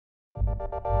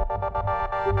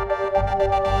Yeah,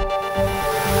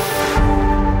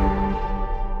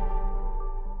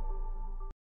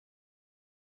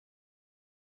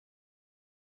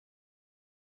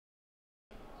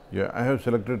 I have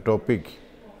selected a topic,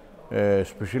 a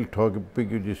special topic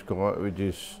which is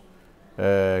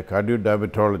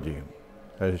cardiodiabetology.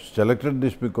 I selected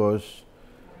this because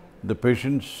the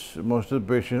patients, most of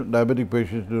the patients, diabetic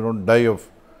patients do not die of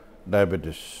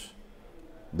diabetes.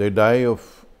 They die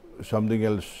of something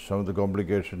else, some of the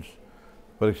complications.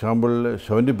 For example,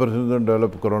 70% of them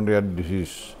develop coronary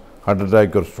disease, heart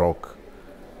attack or stroke.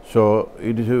 So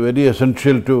it is very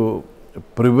essential to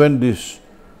prevent these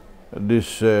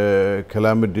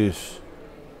calamities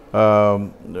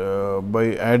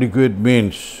by adequate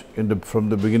means from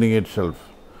the beginning itself.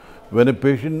 When a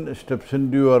patient steps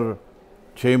into your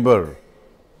chamber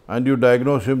and you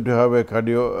diagnose him to have a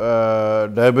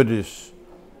diabetes,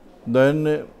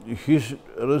 then his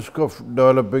risk of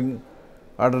developing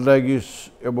heart attack is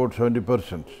about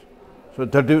 70%. So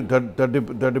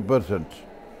 30%.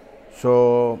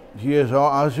 So he has,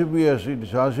 as if he has, it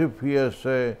is as if he has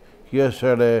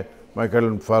had a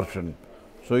myocardial infarction.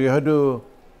 So you have to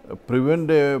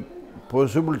prevent a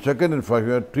possible second infarction.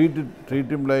 You have to treat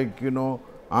him like,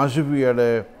 as if he had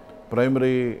a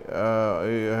primary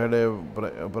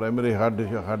heart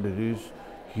disease.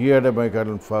 He had a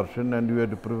myocardial infarction, and you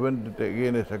have to prevent it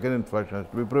again. A second infarction has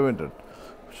to be prevented.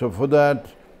 So for that,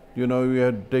 we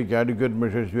have to take adequate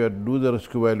measures. We have to do the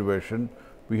risk evaluation.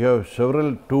 We have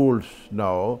several tools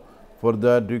now. For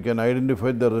that, you can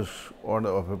identify the risk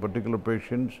of a particular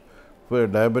patient. For a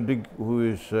diabetic who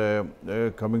is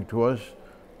coming to us,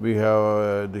 we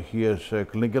have he has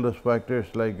clinical risk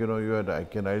factors like I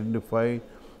can identify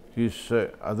his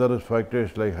other risk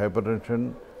factors like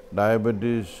hypertension,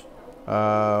 diabetes,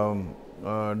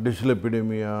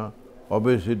 dyslipidemia,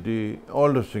 obesity,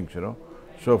 all those things.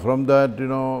 So from that,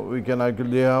 we can actually,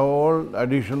 they have all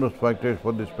additional risk factors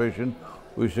for this patient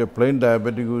who is a plain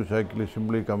diabetic who is actually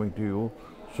simply coming to you.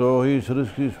 So his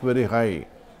risk is very high.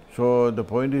 So the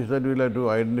point is that we will have to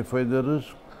identify the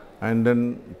risk and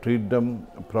then treat them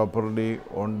properly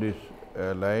on these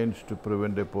lines to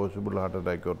prevent a possible heart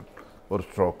attack or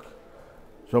stroke.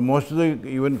 So most of the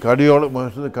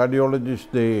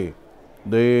cardiologists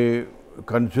they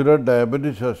consider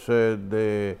diabetes as a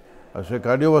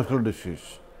cardiovascular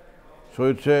disease.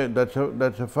 So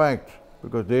that's a fact,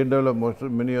 because they develop,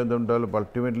 many of them develop,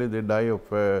 ultimately they die of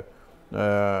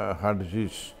heart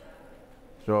disease.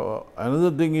 So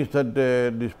another thing is that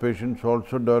these patients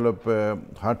also develop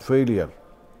heart failure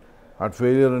and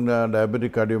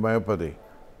diabetic cardiomyopathy.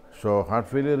 So heart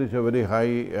failure is a very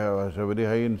high, has a very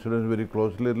high incidence, very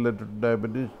closely related to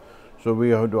diabetes. So we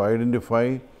have to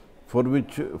identify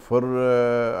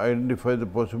identify the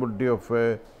possibility of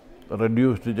a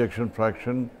reduced ejection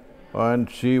fraction and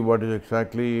see what is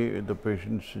exactly the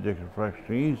patient's ejection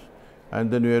fraction is,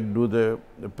 and then we have to do the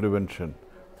prevention.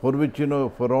 For which,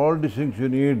 for all these things you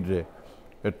need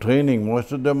a training.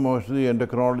 Most of the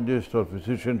endocrinologists or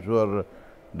physicians who are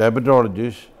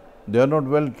diabetologists, they are not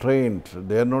well trained.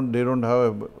 They don't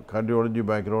have a cardiology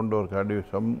background or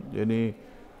any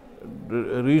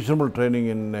reasonable training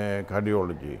in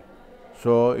cardiology.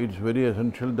 So it's very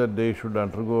essential that they should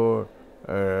undergo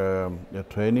a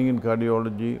training in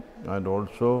cardiology, and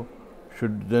also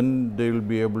then they will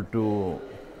be able to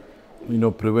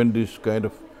prevent this kind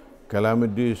of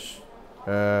calamities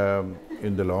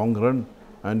in the long run,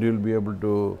 and you will be able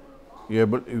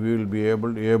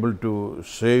to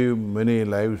save many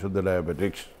lives of the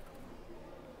diabetics.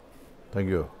 Thank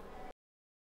you.